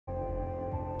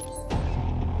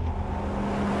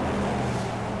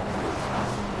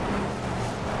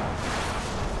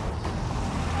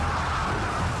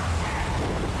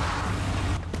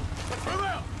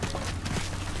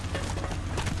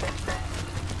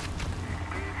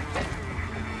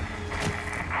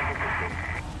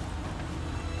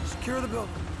Secure the building.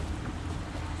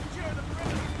 Secure the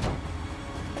perimeter.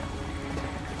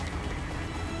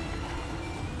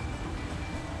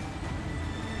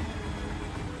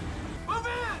 Move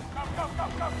in! Go, go, go,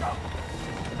 go, go!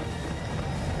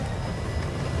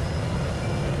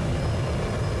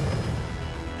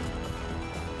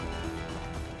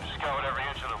 Scout every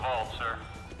inch of the vault, sir.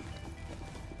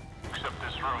 Except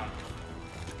this room.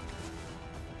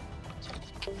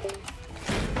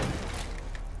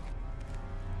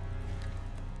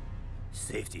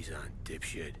 Safety's on,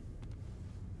 dipshit.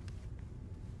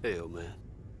 Hey, old man.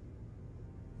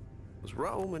 Was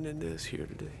Raul Menendez here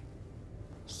today?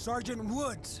 Sergeant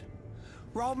Woods.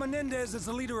 Raul Menendez is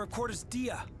the leader of Cortes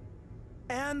Dia,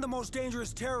 and the most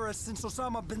dangerous terrorist since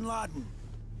Osama bin Laden.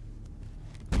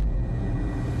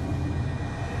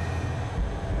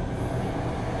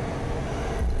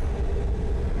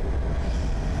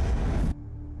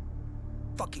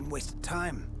 Fucking waste of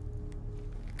time.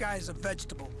 Guy's a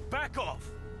vegetable. Back off!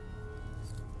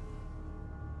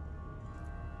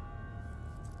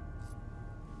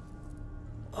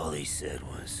 All he said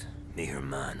was, mi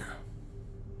hermana.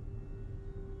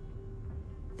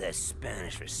 That's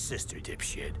Spanish for sister,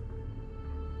 dipshit.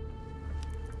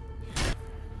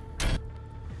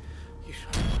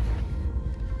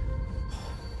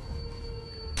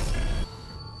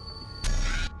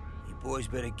 You boys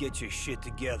better get your shit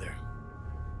together.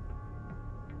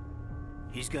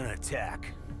 He's gonna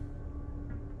attack.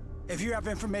 If you have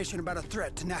information about a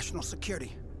threat to national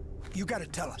security, you gotta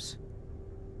tell us.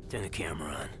 Turn the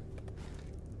camera on.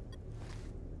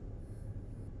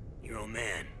 Your old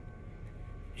man.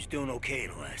 He's doing okay in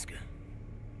Alaska.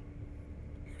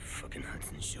 Fucking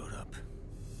Hudson showed up.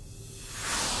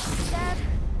 Dad,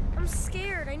 I'm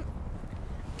scared.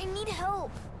 I need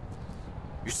help.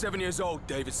 You're 7 years old,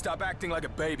 David. Stop acting like a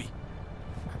baby.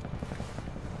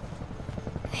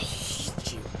 I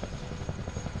hate you.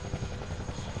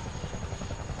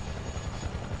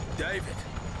 David,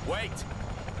 wait!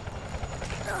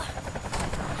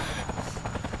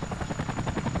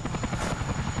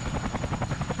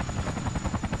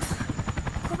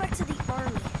 Go back to the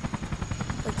army,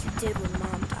 like you did when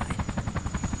Mom died.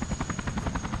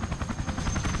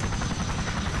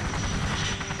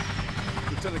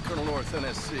 Lieutenant Colonel North,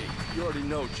 NSC. You already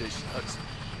know Jason Hudson.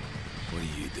 What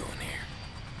are you doing here?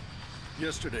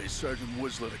 Yesterday, Sergeant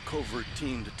Woods led a covert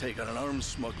team to take out an arms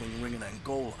smuggling ring in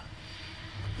Angola.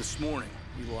 This morning,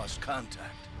 we lost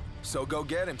contact. So go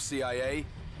get him, CIA.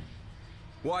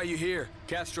 Why are you here?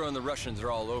 Castro and the Russians are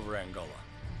all over Angola.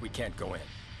 We can't go in.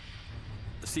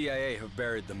 The CIA have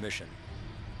buried the mission.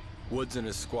 Woods and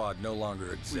his squad no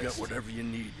longer exist. We got whatever you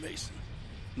need, Mason.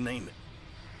 Name it.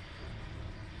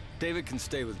 David can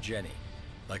stay with Jenny,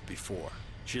 like before.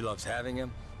 She loves having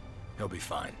him. He'll be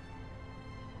fine.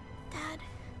 Dad,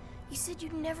 you said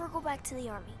you'd never go back to the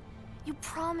army. You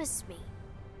promised me.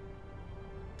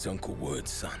 It's Uncle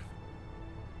Woods, son.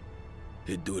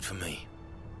 He'd do it for me.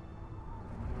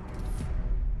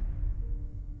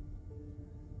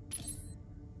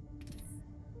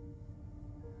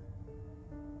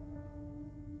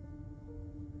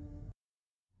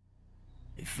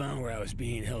 They found where I was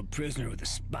being held prisoner with a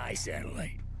spy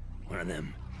satellite. One of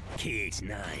them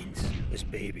KH-9s. This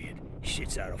baby, it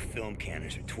shits out a film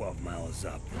canister 12 miles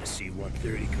up. Then a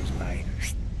C-130 comes by,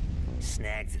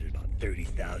 snags it at about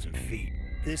 30,000 feet.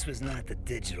 This was not the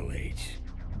digital age.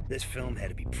 This film had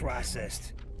to be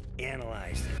processed,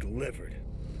 analyzed, and delivered,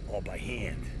 all by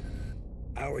hand.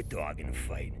 Our dog in the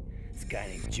fight, this guy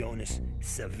named Jonas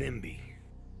Savimbi.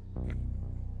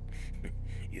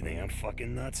 You think I'm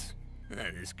fucking nuts?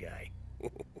 This guy.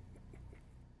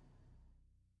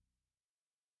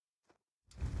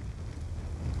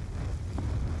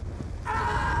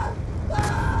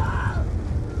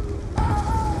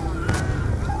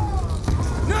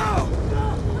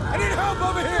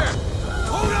 Over here!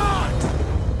 Hold on!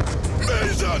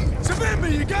 Mason! Savimbi,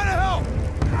 you gotta help!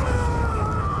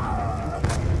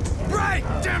 Right!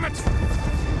 Damn it!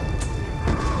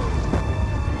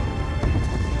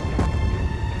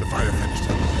 The fire finished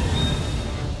him.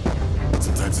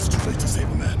 Sometimes it's too late to save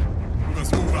a man. We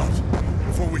must move out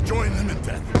before we join them in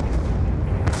death.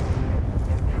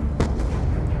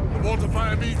 The Walter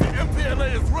Fire means the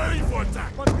MPLA is ready for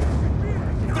attack.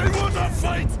 They want a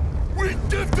fight! We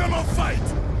give them a fight!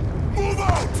 Move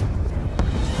out!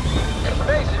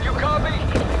 Mason, you copy?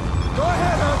 Go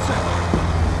ahead, Hudson!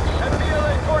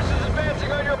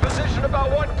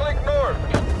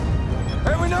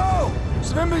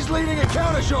 leading a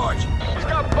countercharge. He's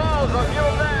got balls, I'll give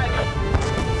him that.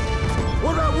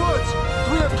 What about Woods?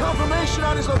 Do we have confirmation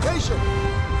on his location?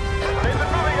 They've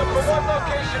been moving him from one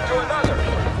location to another.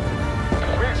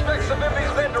 We expect some of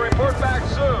these men to report back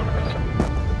soon.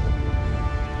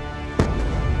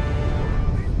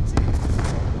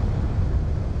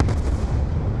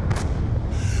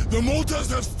 The motors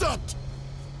have stopped!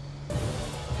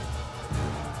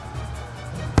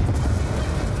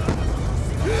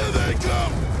 Here they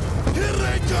come! Here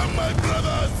they come, my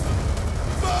brothers!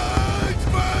 Fight,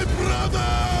 my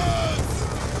brothers!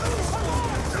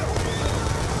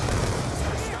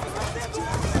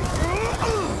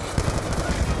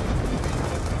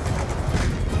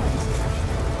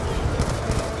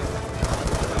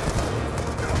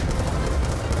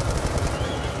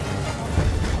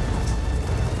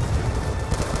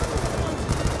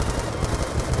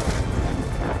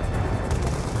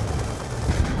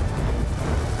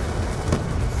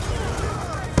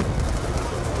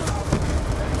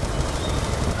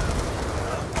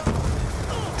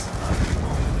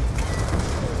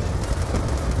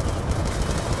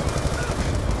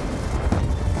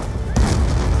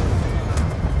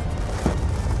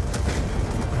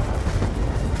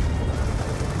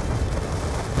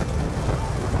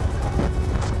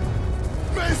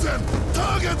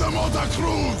 Target the motor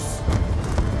crews!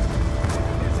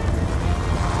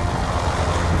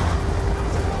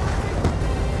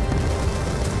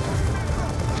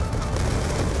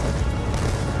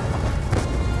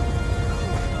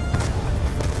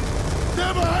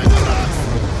 They're behind the rocks!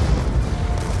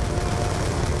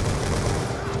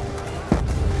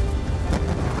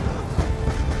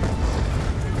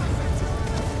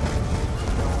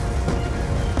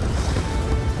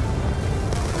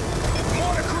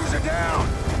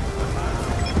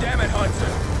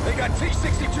 They got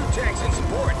T-62 tanks in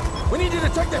support. We need you to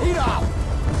take the heat off.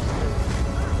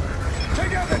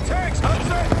 Take out the tanks,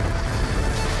 Hudson!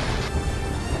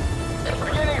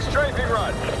 Beginning strafing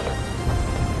run.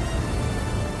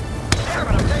 Damn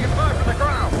it, I'm taking fire from the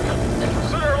ground.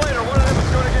 Sooner or later, one of them is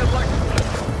going to get elected.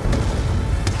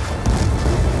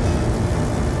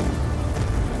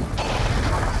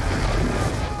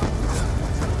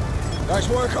 Nice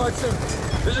work, Hudson.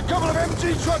 There's a couple of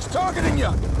MG trucks targeting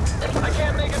you. I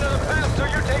can't make another pass till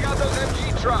you take out those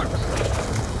MG trucks.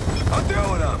 I'm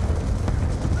doing them.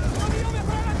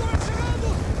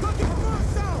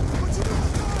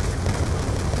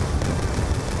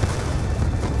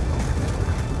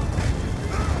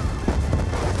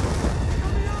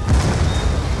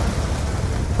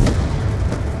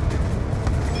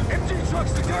 MG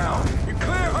trucks are down. You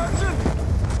clear, Hudson?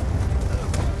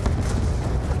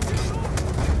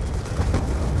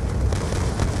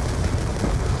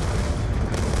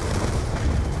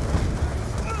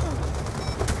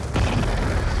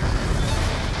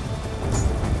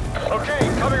 Okay,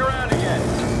 coming around again.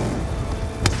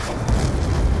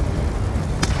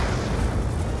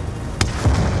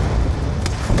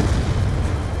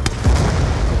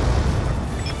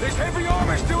 There's heavy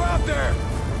armor still out there.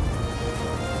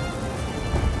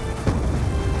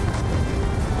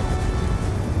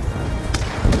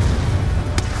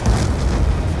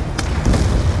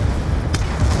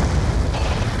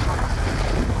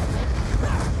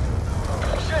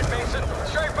 Shit, Mason.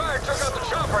 Straight fire took out the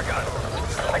chopper gun.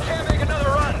 I can't make another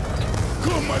run.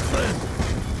 Come, my friend!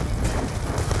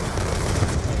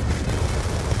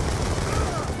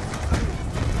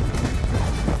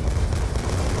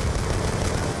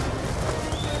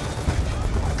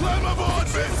 Climb aboard,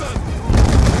 Mason!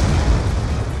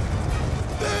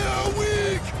 They are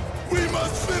weak! We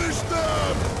must finish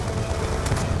them!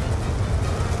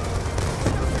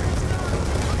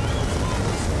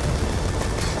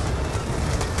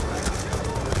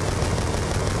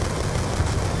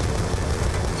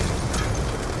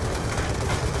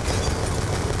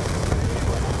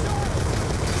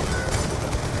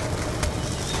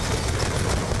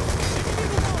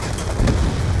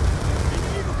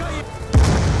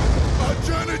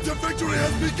 The victory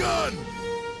has begun!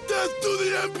 Death to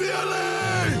the MPLA!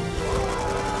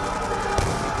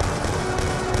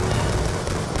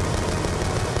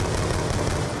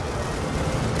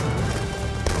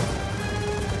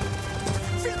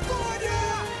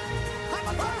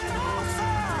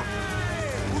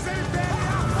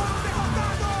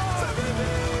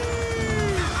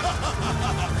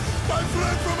 My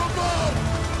friend from above!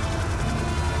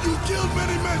 You killed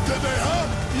many men today, huh?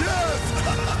 Yes!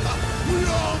 We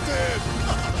all did!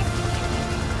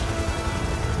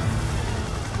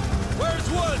 Where's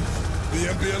Woods? The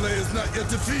MPLA is not yet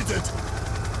defeated.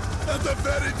 That's a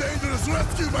very dangerous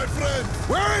rescue, my friend!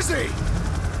 Where is he?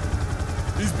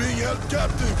 He's being held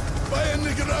captive by a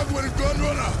Nicaraguan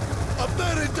gunrunner. A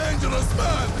very dangerous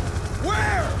man.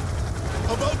 Where?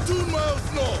 About 2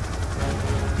 miles north.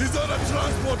 He's on a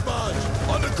transport barge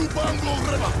on the Cubango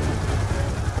River.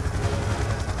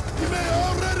 He may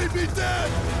already be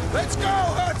dead. Let's go,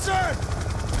 Hudson!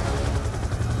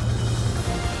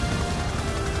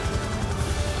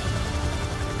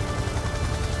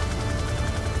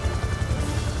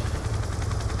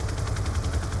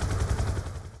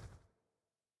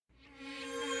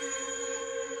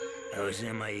 I was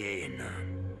MIA and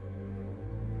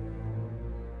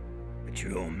but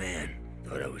your old man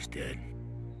thought I was dead.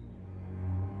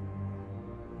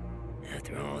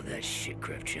 After all that shit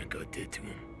Kravchenko did to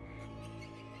him.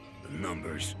 The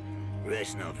numbers,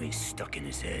 Reznov being stuck in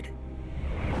his head.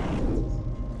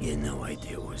 He had no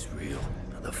idea it was real.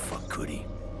 How the fuck could he?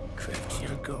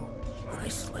 Kravchenko, when I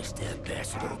sliced that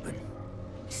bastard open,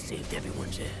 he saved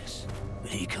everyone's ass.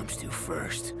 But he comes to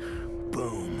first.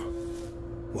 Boom.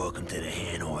 Welcome to the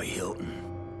Hanoi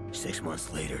Hilton. 6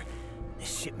 months later, they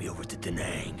shipped me over to Da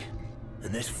Nang.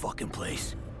 And this fucking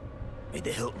place made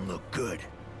the Hilton look good.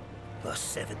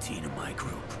 Lost 17 of my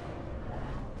group.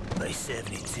 By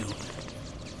 72,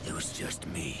 it was just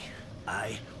me.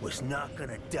 I was not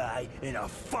gonna die in a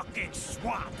fucking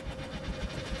swamp!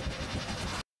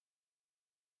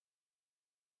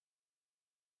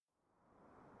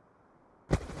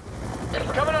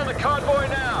 Coming on the convoy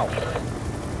now!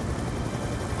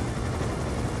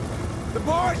 The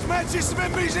barge matches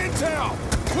Smimby's intel!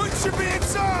 Woods should be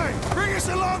inside! Bring us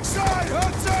alongside,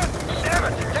 Hudson! Damn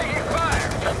it! Taking fire!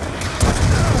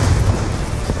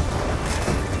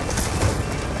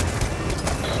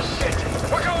 Shit!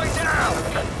 We're going down!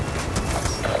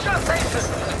 Just hasten!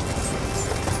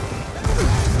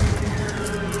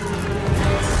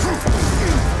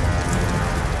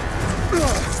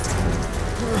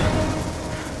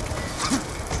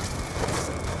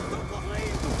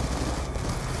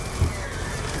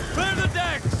 Clear the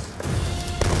decks!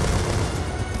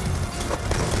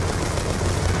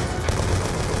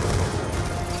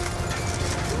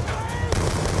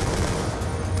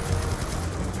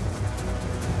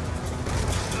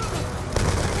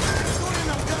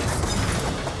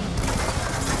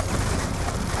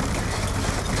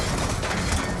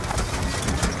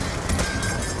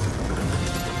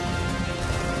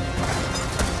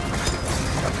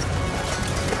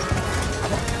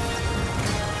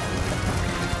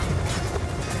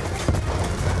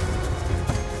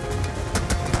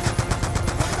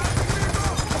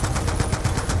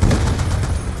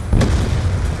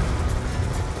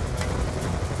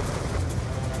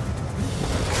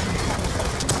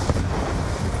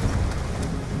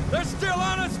 They're still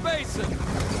on us, Mason!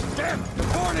 Damn,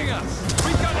 they're boarding us!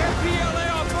 We've got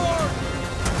MPLA on board!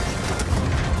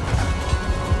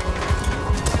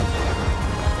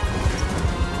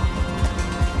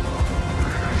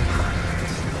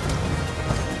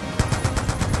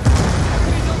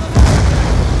 He's on the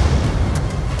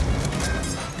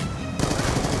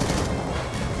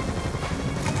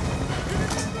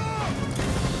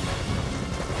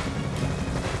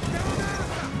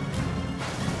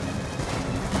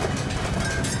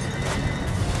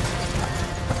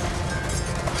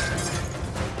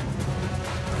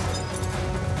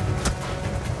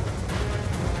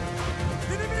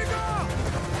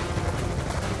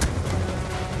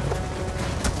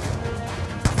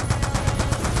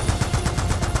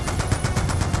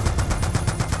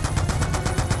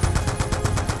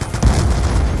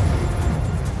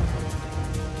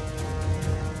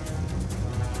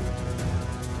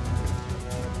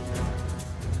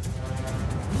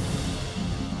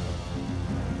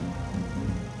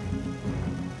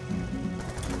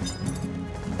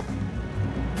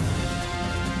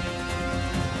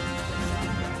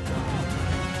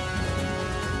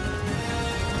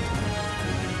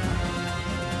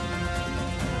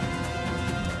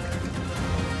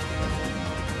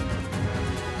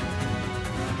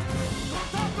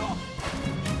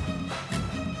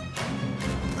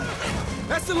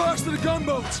That's the locks to the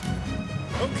gunboats!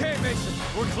 Okay, Mason,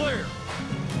 we're clear.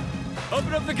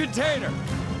 Open up the container.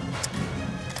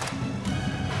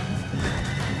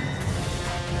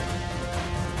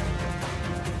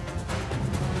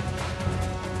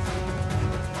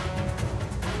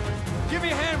 Give me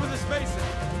a hand with this, Mason.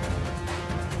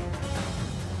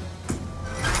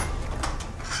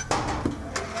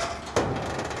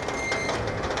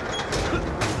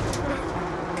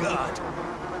 God.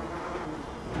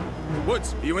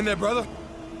 Woods, are you in there, brother?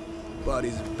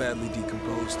 Bodies are badly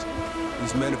decomposed.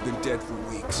 These men have been dead for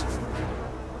weeks.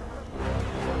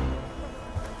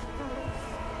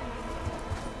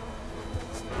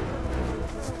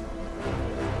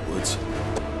 Woods.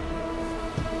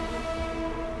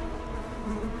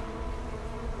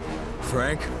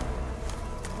 Frank?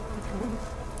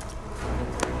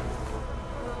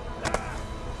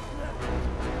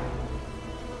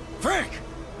 Frank!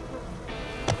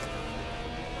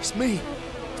 It's me.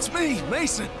 It's me,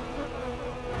 Mason.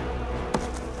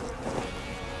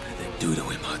 What did they do to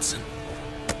him, Hudson?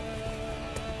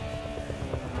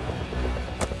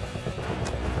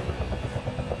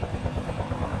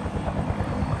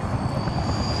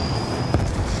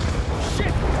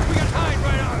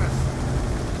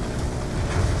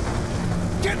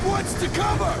 Woods to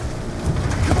cover!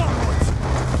 Come on, Woods!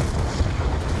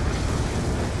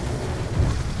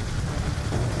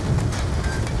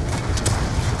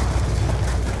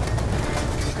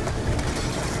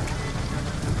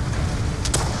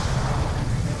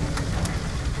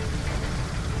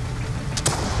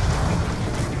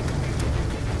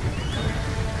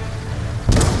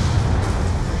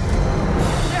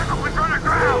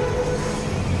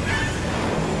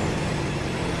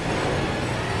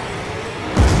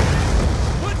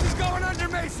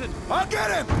 I'll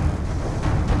get him!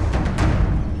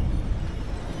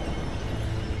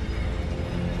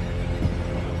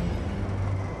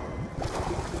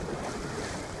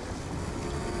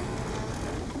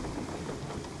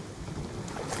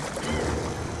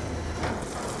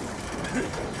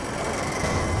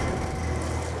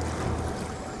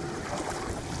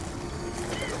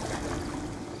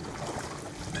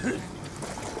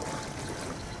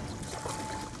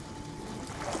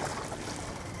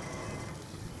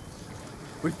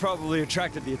 We've probably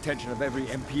attracted the attention of every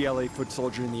MPLA foot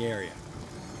soldier in the area.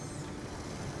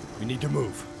 We need to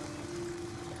move.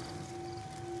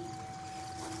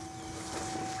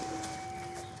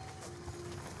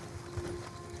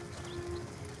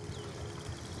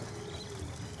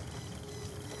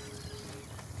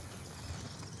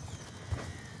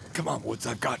 Come on, Woods,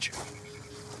 I've got you.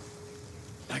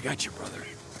 I got you, brother.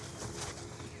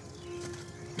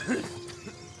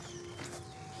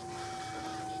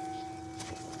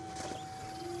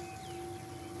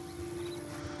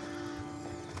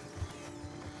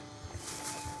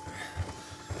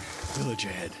 Village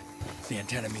ahead. The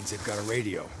antenna means they've got a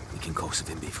radio. We can call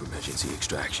Savimbi for emergency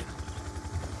extraction.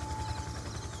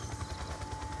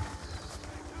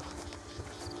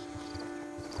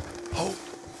 Hold!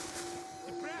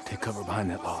 Take cover behind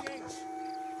that log.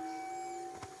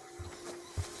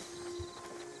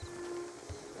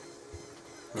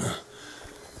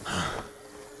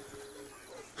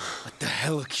 What the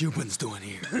hell are Cubans doing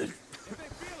here?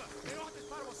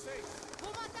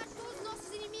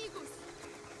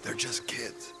 They're just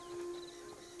kids.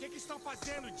 O que estão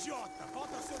fazendo, idiota?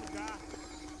 Volta ao seu lugar.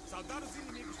 Soldados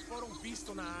inimigos foram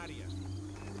vistos na área.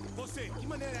 Você, que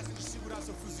maneira é essa de segurar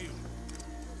seu fuzil?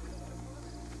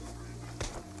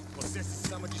 Você se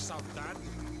chama de soldado?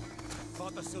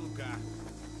 Volta ao seu lugar.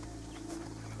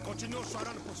 Continua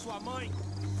chorando por sua mãe?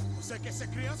 Você quer ser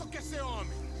criança ou quer ser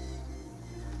homem?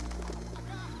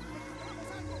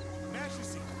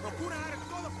 Mexe-se. Procura a área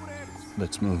toda por eles.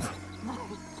 Let's move.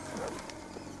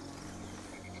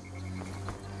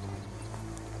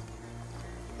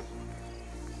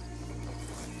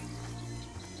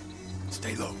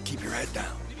 Stay low. Keep your head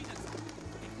down.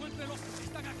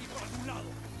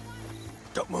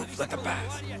 Don't move. Let them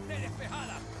pass.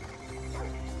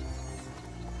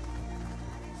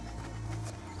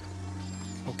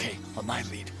 Okay, on my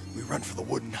lead, we run for the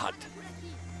wooden hut.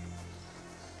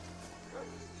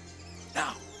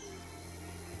 Now.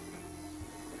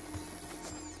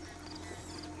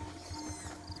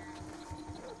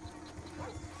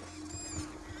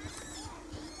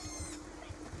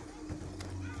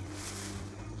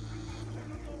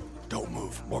 Don't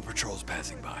move. More patrols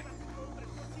passing by.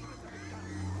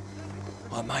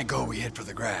 On my go, we head for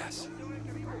the grass.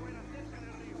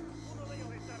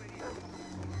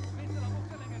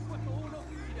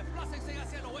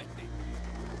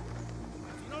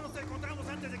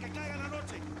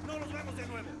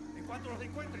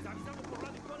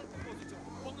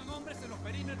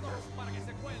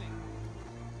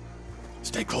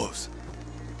 Stay close.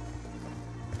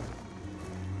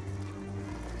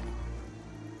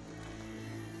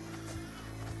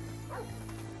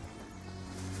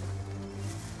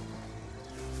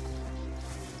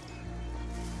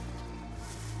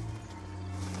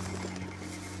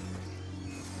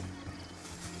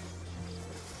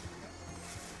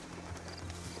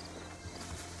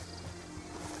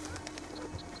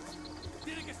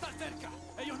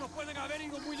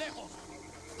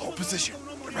 Hold position.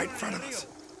 They're right in front of us.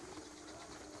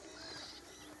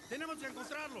 Tenemos que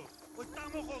encontrarlos, o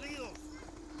estamos jodidos.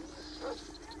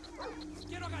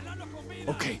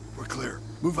 Okay, we're clear.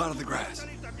 Move out of the grass.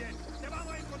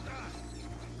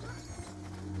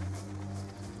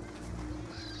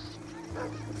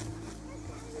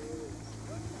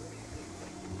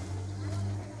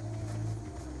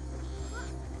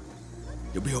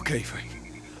 You'll be okay, Frank.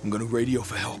 I'm gonna radio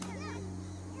for help.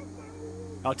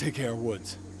 I'll take care of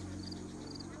Woods.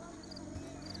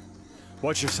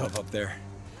 Watch yourself up there.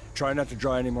 Try not to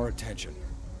draw any more attention.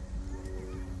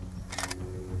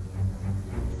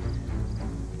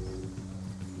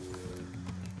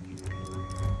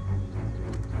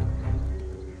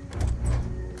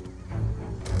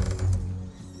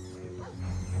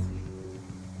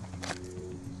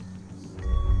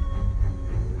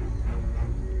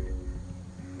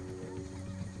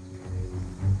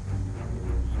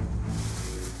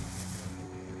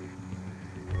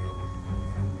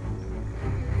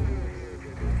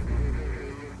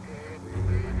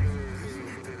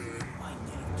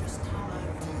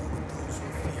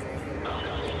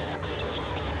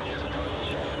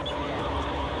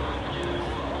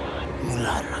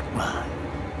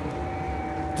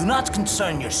 Do not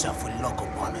concern yourself with local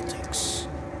politics.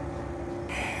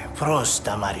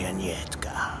 Prosta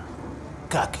marionetka,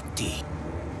 как ты.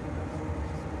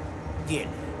 Делай,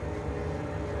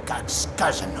 как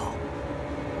сказано.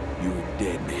 You're a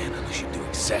dead man unless you do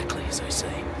exactly as I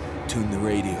say. Tune the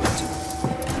radio to...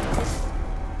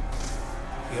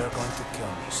 You're going to kill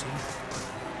me, see?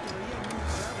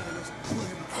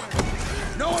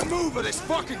 No one move or this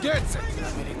fucker gets it! El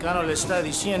americano le está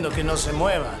diciendo que no se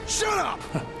mueva. Shut up!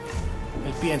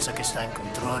 Él piensa que está en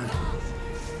control,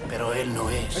 pero él no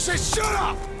es. I say shut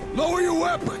up! Lower your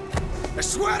weapon! I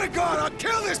swear to God, I'll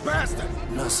kill this bastard!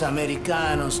 Los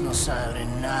americanos no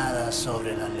saben nada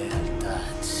sobre la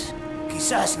lealtad.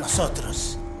 Quizás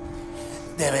nosotros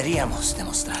deberíamos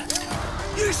demostrar.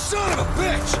 You son of a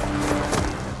bitch!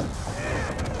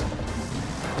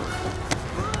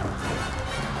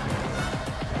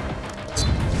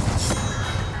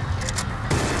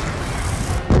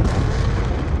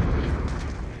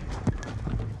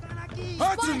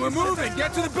 We're moving!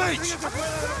 Get to the beach!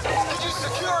 Did you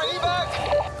secure an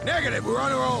evac? Negative, we're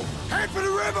on our own. Head for the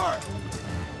river!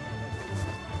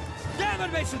 Damn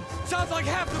it, Mason! Sounds like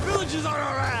half the village is on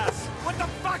our ass! What the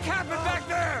fuck happened back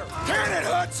there? Can it,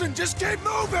 Hudson? Just keep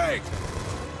moving!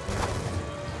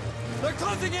 They're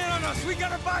closing in on us! We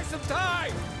gotta buy some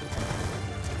time!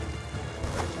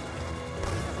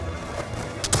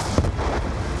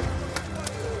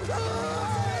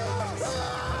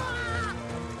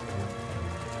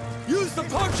 Use the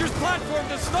poacher's platform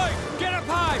to snipe! Get up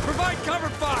high! Provide cover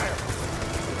fire!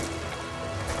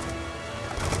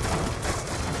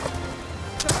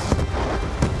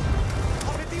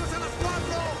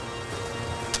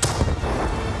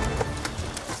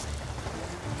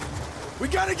 We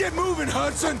gotta get moving,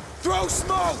 Hudson! Throw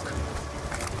smoke!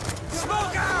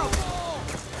 Smoke out!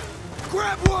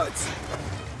 Grab Woods!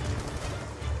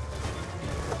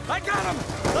 I got him!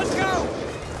 Let's go!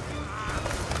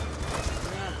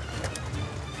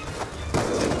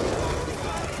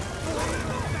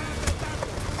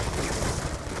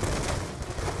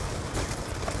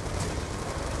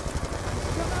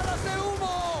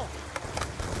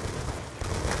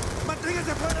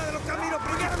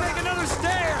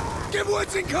 Give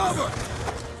Woods in cover!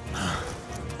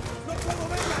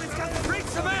 Bring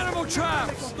some animal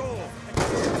traps!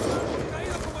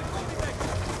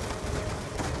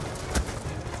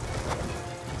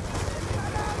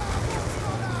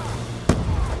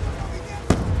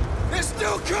 They're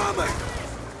still coming!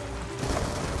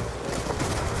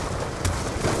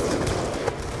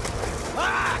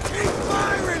 Ah! Keep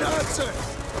firing, Hudson!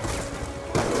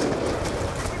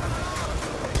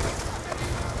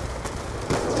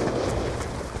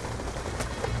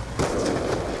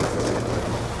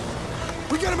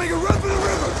 Gotta make a run for the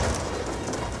river!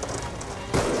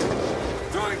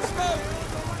 Throwing smoke!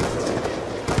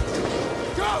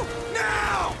 Go!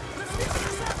 Now!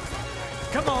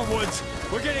 Come on, Woods.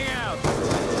 We're getting out.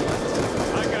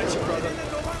 I got you, brother.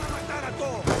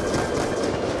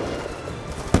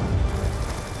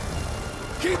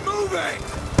 Keep moving!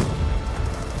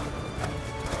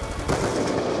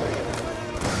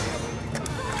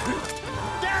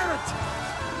 Damn it!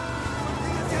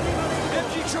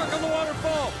 MG truck on the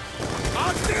waterfall!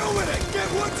 I'll deal with it!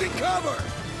 Get Woods in cover!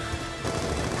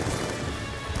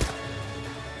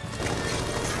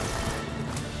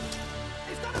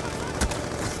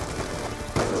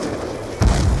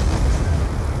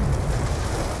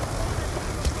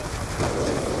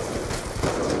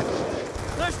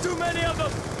 There's too many of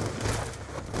them!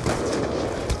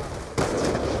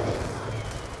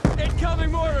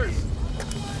 Incoming mortars!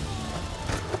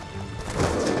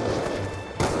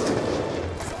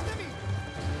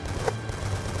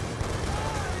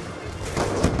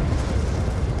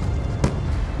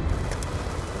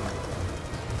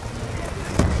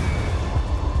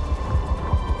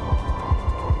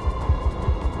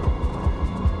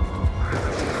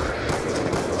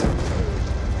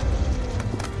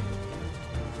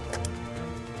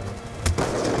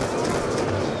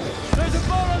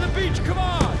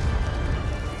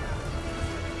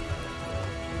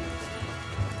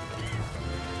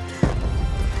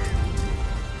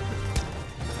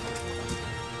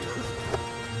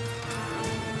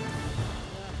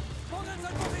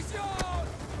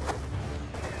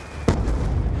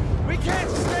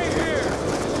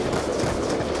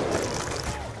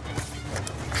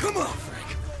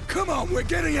 on, we're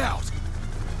getting out!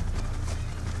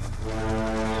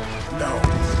 No.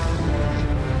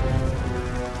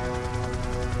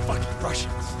 Fucking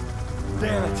Russians.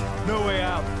 Damn it, no way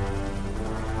out.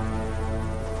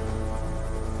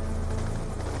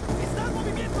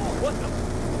 What the?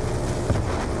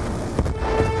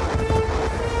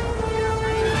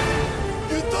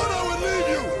 You thought I would leave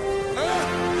you? Huh?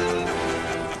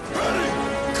 Ready?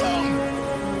 Come!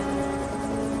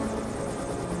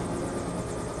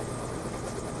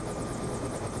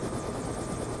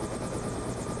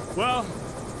 Well,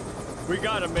 we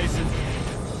got him, Mason.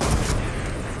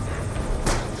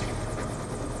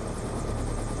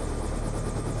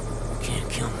 Can't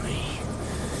kill me.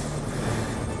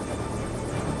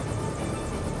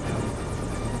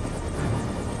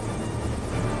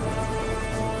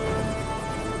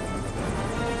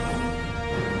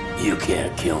 You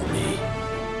can't kill me.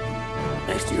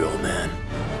 Next to your old man.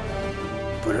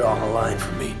 Put it all on the line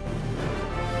for me.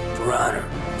 For honor,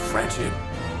 friendship.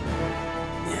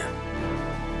 Yeah.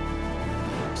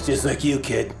 It's just like you,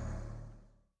 kid.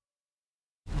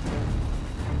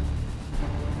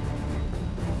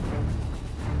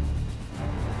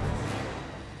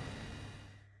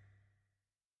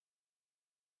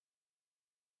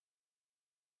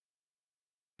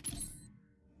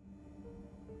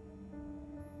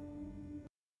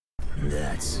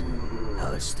 That's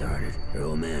how it started. Your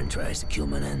old man tries to kill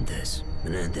Menendez.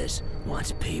 Menendez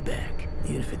wants payback,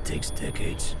 even if it takes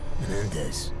decades.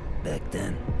 Menendez, back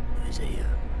then, was a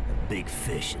big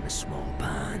fish in a small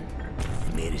pond.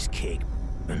 He made his cake,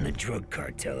 running a drug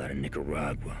cartel out of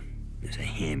Nicaragua. It was a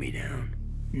hand-me-down.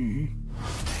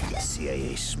 The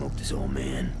CIA smoked his old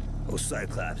man. Old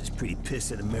Cyclops is pretty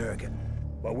pissed at America.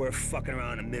 While we're fucking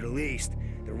around the Middle East,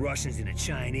 the Russians and the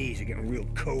Chinese are getting real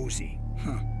cozy.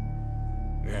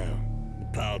 Now, the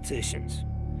politicians,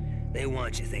 they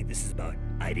want you to think this is about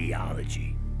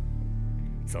ideology.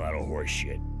 It's a lot of horse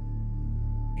shit.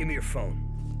 Give me your phone.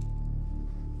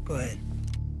 Go ahead.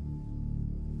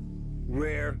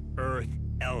 Rare earth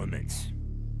elements.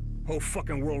 Whole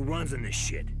fucking world runs on this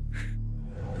shit.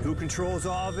 Who controls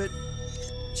all of it?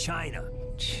 China.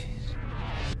 Jeez.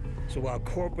 So while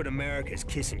corporate America is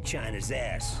kissing China's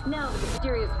ass... Now the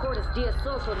mysterious Cortes Diaz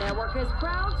social network has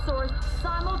crowdsourced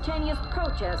simultaneous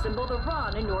protests in both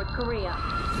Iran and North Korea.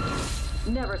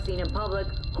 Never seen in public,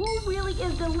 who really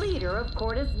is the leader of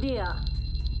Cortes Diaz?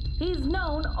 He's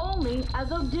known only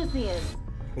as Odysseus.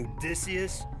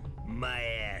 Odysseus? My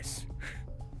ass.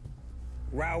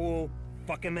 Raul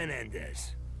fucking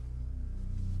Menendez.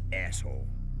 Asshole.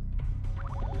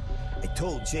 I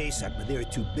told JSOC, but they were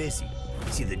too busy.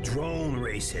 See, the drone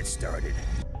race had started.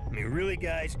 I mean, really,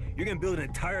 guys? You're gonna build an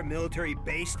entire military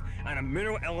based on a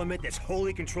mineral element that's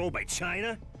wholly controlled by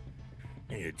China?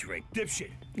 I need a drink.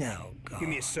 Dipshit. No, God. Give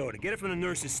me a soda. Get it from the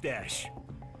nurse's stash.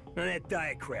 None of that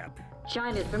diet crap.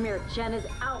 China's Premier Chen is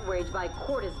outraged by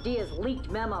Cortes Diaz's leaked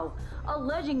memo,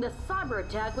 alleging the cyber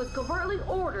attack was covertly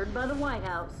ordered by the White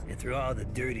House. And through all the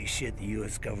dirty shit the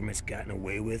U.S. government's gotten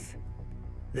away with,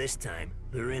 this time,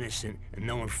 they're innocent and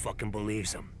no one fucking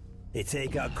believes them. They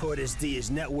take out Cortes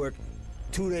Diaz's network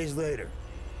 2 days later.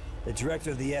 The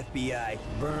director of the FBI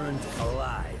burned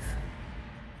alive.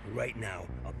 Right now,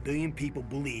 1 billion people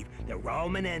believe that Raul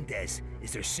Menendez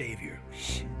is their savior.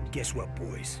 Guess what,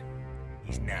 boys?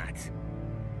 He's not.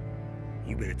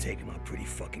 You better take him out pretty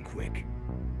fucking quick.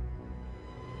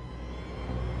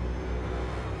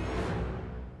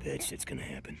 That shit's gonna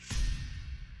happen.